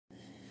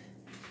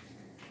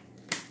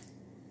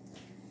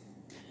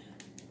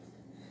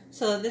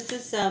So this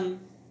is, I'm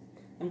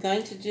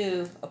going to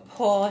do a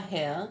pour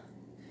here,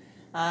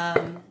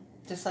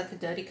 just like a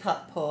dirty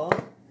cut pour.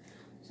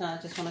 So I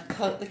just want to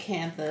coat the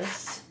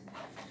canvas,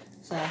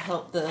 so I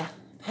help the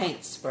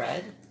paint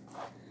spread.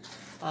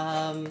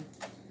 And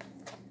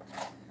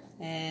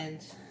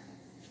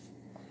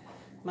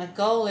my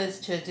goal is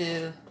to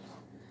do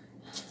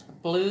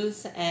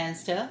blues and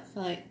stuff,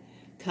 like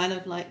kind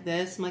of like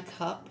this, my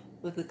cup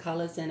with the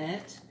colors in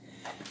it.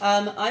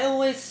 I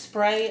always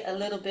spray a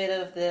little bit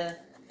of the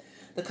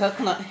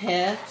coconut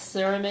hair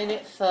serum in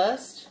it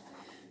first,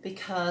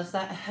 because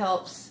that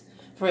helps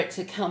for it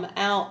to come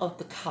out of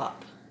the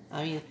cup.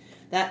 I mean,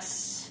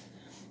 that's,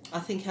 I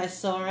think I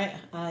saw it,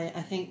 I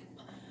think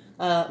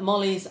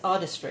Molly's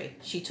Artistry,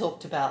 she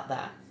talked about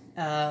that.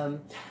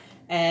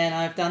 And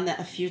I've done that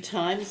a few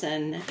times,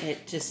 and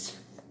it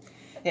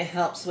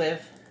helps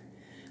with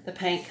the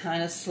paint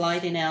kind of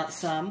sliding out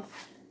some.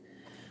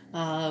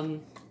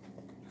 So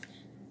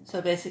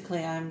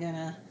basically I'm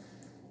gonna,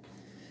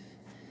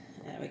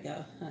 there we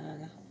go,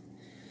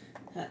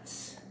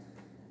 that's,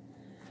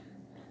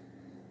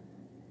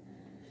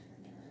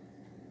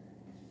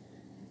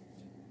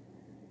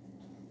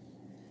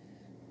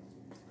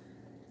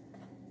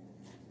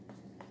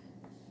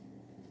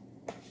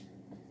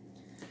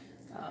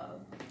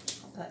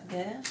 put that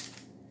there,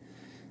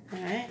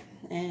 alright,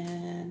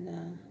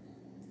 and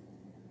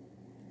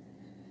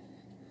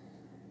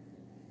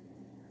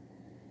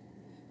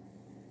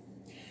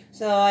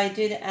so I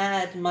did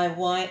add my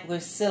white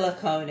with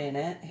silicone in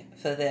it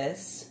for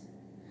this.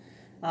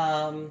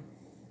 And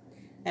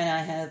I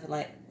have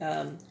like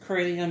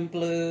Korean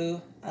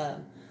blue,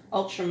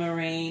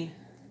 ultramarine.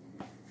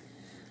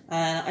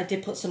 I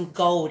did put some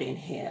gold in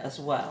here as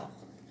well.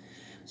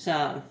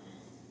 So,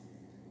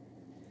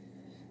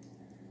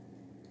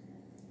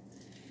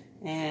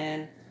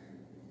 and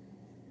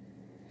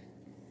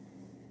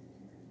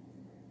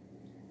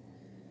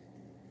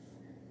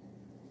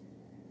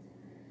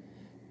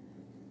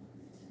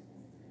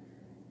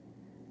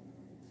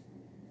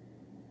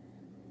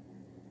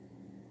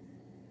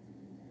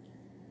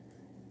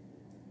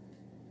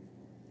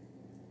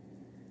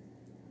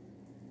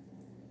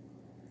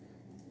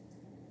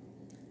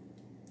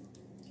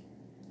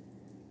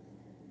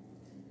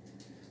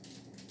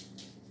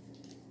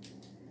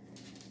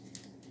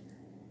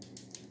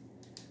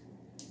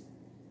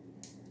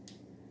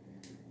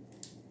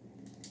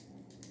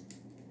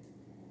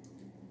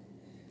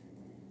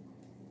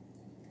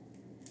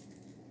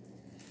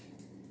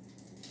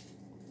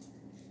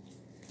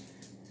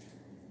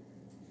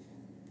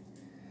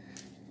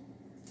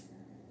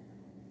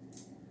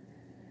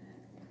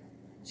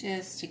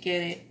just to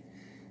get it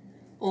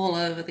all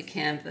over the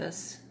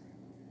canvas.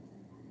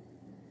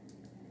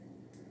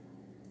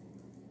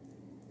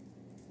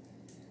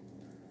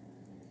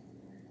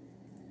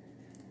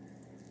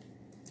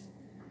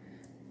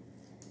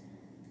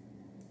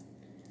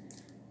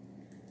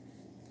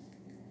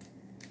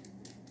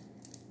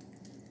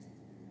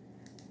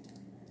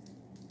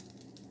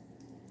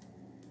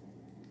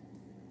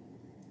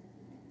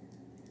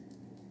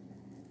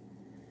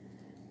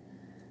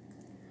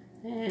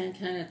 And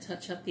kind of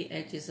touch up the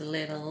edges a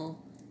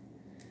little.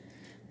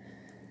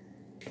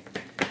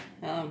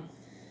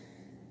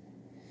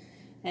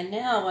 And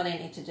now what I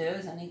need to do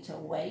is I need to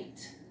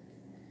wait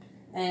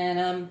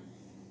and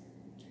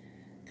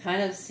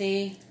kind of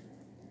see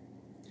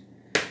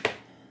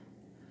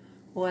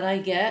what I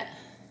get.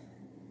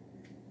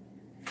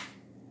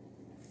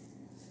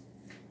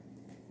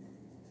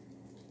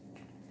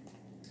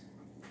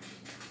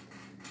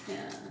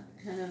 Yeah,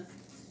 kind of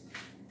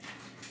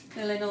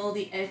fill in all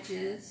the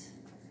edges.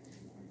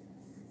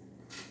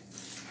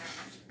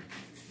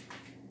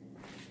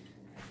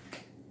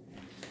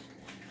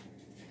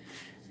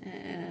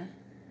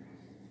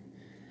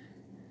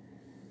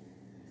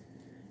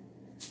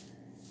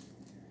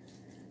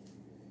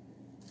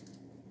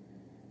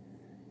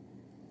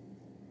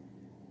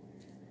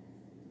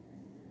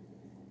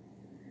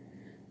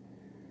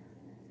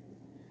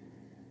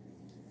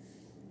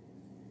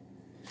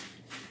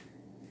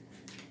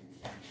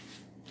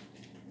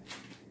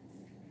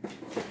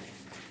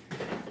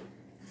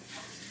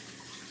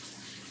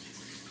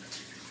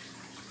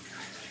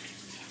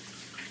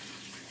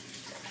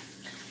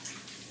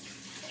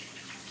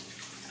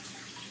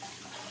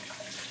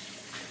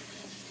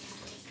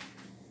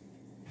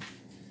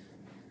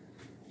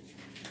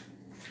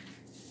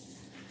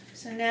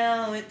 So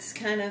now it's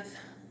kind of,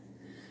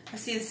 I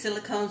see the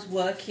silicone's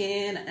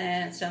working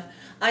and stuff.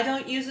 I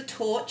don't use a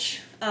torch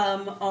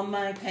on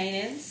my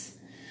paintings.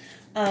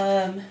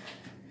 One,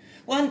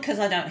 because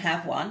I don't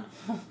have one.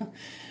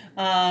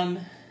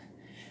 And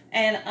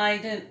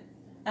I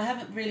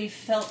haven't really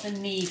felt the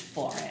need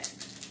for it.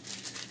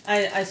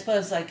 I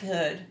suppose I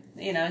could,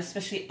 you know,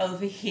 especially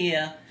over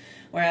here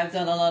where I've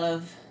got a lot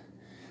of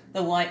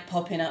the white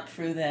popping up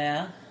through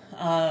there.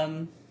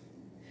 But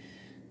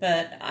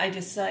I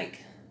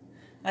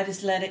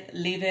just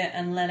leave it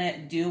and let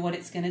it do what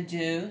it's going to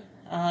do,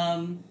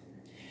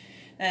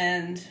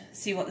 and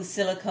see what the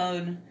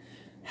silicone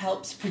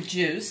helps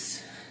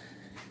produce.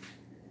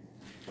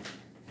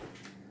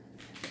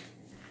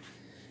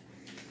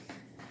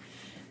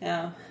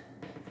 Now,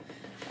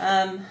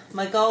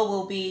 my goal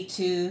will be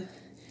to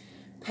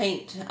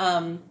paint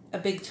a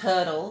big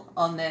turtle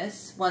on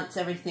this once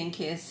everything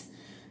is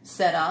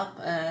set up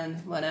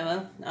and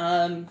whatever.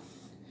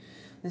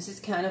 This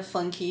is kind of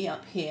funky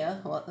up here,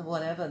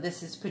 whatever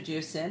this is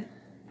producing.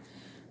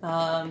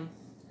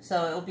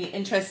 So it'll be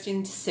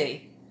interesting to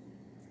see.